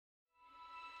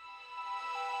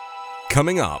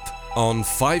Coming up on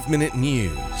 5 Minute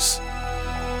News.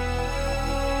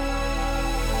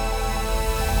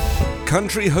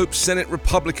 Country hopes Senate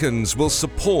Republicans will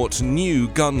support new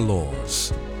gun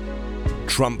laws.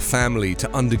 Trump family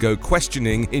to undergo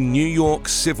questioning in New York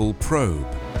civil probe.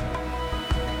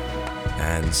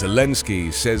 And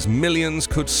Zelensky says millions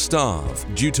could starve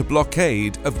due to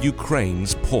blockade of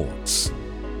Ukraine's ports.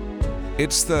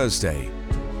 It's Thursday,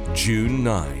 June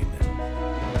 9.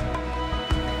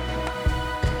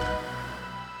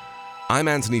 I'm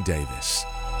Anthony Davis.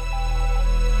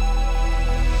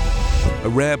 A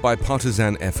rare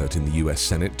bipartisan effort in the US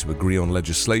Senate to agree on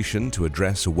legislation to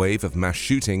address a wave of mass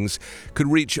shootings could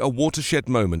reach a watershed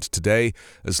moment today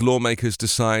as lawmakers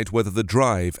decide whether the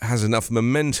drive has enough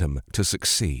momentum to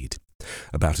succeed.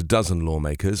 About a dozen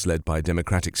lawmakers, led by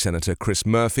Democratic Senator Chris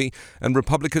Murphy and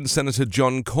Republican Senator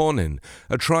John Cornyn,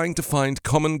 are trying to find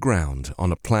common ground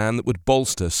on a plan that would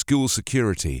bolster school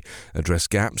security, address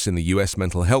gaps in the U.S.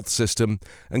 mental health system,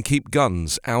 and keep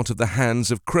guns out of the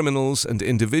hands of criminals and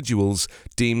individuals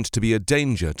deemed to be a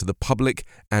danger to the public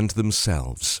and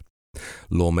themselves.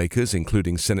 Lawmakers,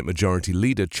 including Senate Majority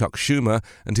Leader Chuck Schumer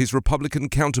and his Republican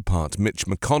counterpart Mitch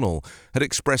McConnell, had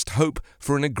expressed hope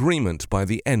for an agreement by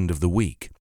the end of the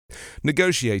week.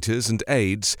 Negotiators and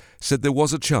aides said there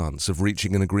was a chance of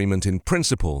reaching an agreement in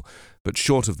principle, but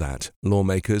short of that,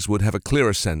 lawmakers would have a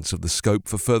clearer sense of the scope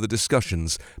for further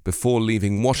discussions before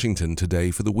leaving Washington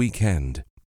today for the weekend.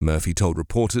 Murphy told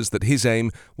reporters that his aim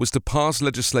was to pass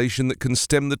legislation that can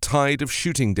stem the tide of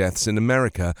shooting deaths in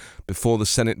America before the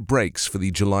Senate breaks for the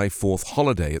July 4th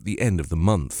holiday at the end of the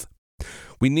month.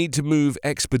 We need to move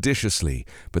expeditiously,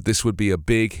 but this would be a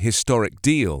big, historic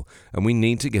deal, and we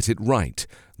need to get it right.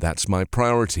 That's my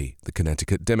priority, the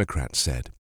Connecticut Democrat said.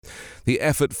 The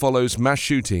effort follows mass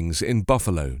shootings in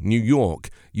Buffalo, New York,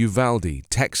 Uvalde,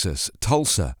 Texas,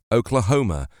 Tulsa,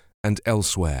 Oklahoma, and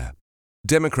elsewhere.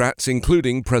 Democrats,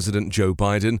 including President Joe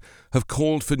Biden, have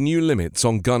called for new limits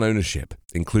on gun ownership,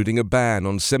 including a ban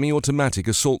on semi-automatic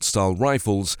assault-style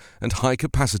rifles and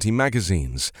high-capacity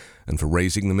magazines, and for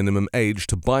raising the minimum age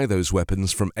to buy those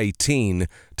weapons from 18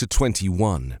 to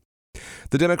 21.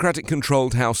 The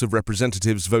Democratic-controlled House of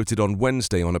Representatives voted on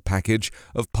Wednesday on a package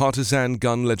of partisan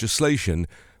gun legislation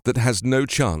that has no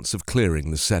chance of clearing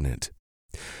the Senate.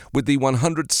 With the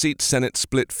 100-seat Senate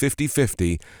split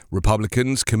 50-50,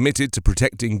 Republicans committed to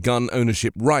protecting gun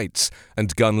ownership rights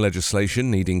and gun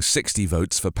legislation needing 60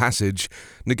 votes for passage,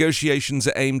 negotiations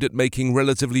are aimed at making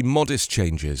relatively modest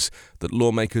changes that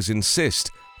lawmakers insist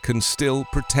can still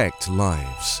protect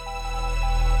lives.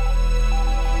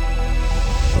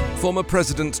 Former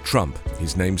President Trump,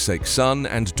 his namesake son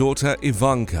and daughter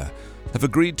Ivanka, have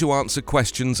agreed to answer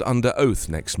questions under oath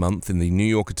next month in the New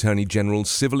York Attorney General's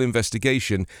civil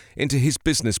investigation into his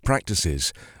business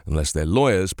practices, unless their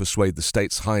lawyers persuade the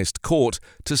state's highest court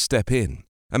to step in.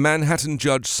 A Manhattan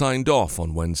judge signed off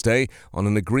on Wednesday on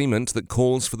an agreement that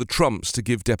calls for the Trumps to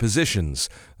give depositions,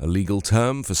 a legal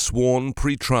term for sworn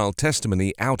pre-trial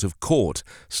testimony out of court,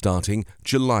 starting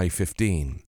July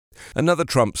 15. Another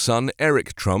Trump son,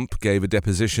 Eric Trump, gave a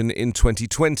deposition in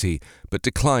 2020, but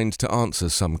declined to answer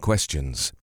some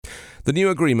questions. The new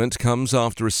agreement comes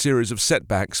after a series of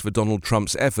setbacks for Donald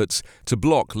Trump's efforts to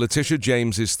block Letitia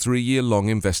James's 3-year-long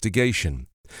investigation.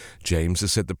 James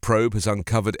has said the probe has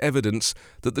uncovered evidence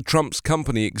that the Trumps'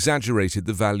 company exaggerated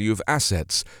the value of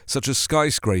assets, such as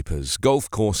skyscrapers, golf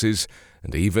courses,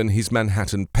 and even his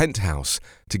Manhattan penthouse,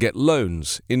 to get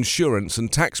loans, insurance,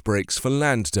 and tax breaks for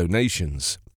land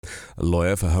donations. A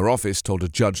lawyer for her office told a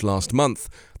judge last month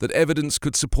that evidence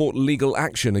could support legal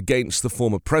action against the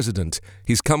former president,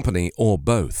 his company, or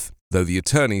both, though the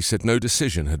attorney said no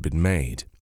decision had been made.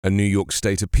 A New York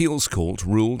State appeals court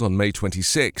ruled on May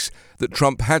 26 that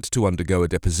Trump had to undergo a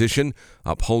deposition,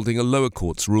 upholding a lower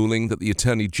court's ruling that the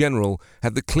Attorney General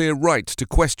had the clear right to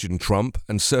question Trump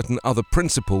and certain other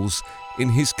principals in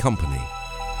his company.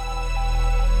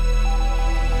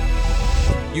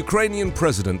 Ukrainian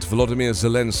President Volodymyr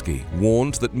Zelensky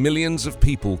warned that millions of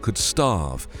people could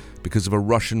starve because of a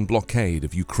Russian blockade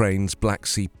of Ukraine's Black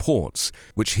Sea ports,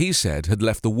 which he said had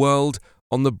left the world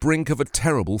on the brink of a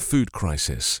terrible food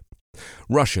crisis.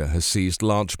 Russia has seized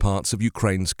large parts of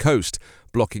Ukraine's coast,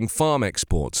 blocking farm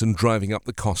exports and driving up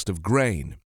the cost of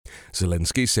grain.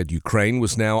 Zelensky said Ukraine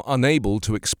was now unable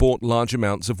to export large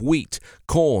amounts of wheat,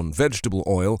 corn, vegetable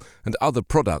oil, and other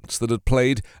products that had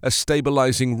played a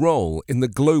stabilizing role in the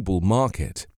global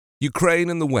market. Ukraine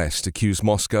and the West accuse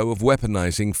Moscow of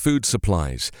weaponizing food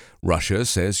supplies. Russia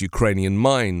says Ukrainian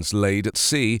mines laid at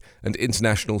sea and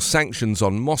international sanctions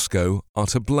on Moscow are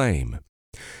to blame.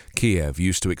 Kiev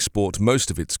used to export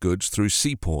most of its goods through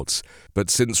seaports, but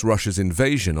since Russia's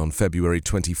invasion on February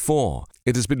 24,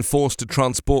 it has been forced to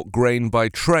transport grain by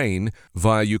train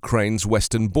via Ukraine's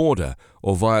western border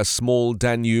or via small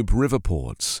Danube river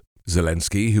ports.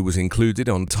 Zelensky, who was included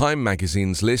on Time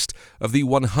magazine's list of the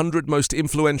 100 most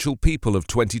influential people of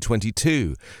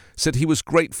 2022, said he was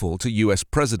grateful to US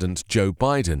President Joe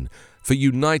Biden for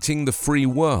uniting the free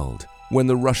world when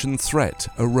the Russian threat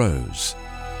arose.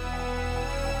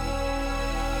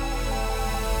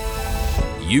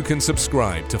 You can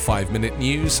subscribe to 5 Minute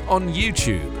News on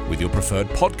YouTube with your preferred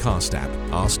podcast app.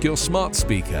 Ask your smart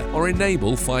speaker or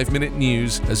enable 5 Minute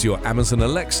News as your Amazon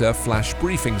Alexa flash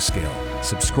briefing skill.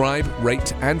 Subscribe,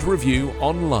 rate and review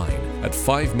online at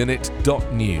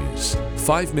 5minute.news.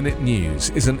 5 Minute News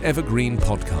is an evergreen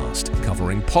podcast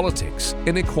covering politics,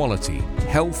 inequality,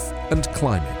 health and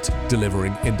climate,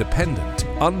 delivering independent,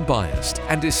 unbiased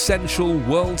and essential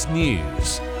world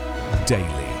news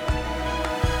daily.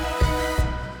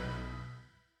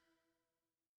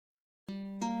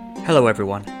 Hello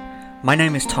everyone, my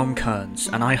name is Tom Kearns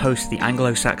and I host the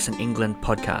Anglo-Saxon England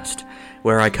podcast,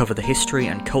 where I cover the history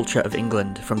and culture of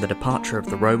England from the departure of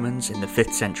the Romans in the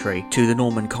 5th century to the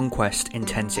Norman conquest in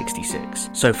 1066.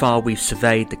 So far we've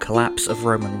surveyed the collapse of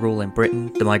Roman rule in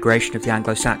Britain, the migration of the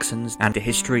Anglo-Saxons, and the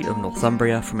history of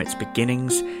Northumbria from its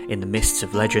beginnings in the mists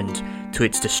of legend to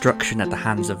its destruction at the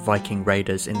hands of Viking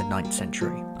raiders in the 9th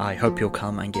century. I hope you'll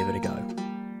come and give it a go.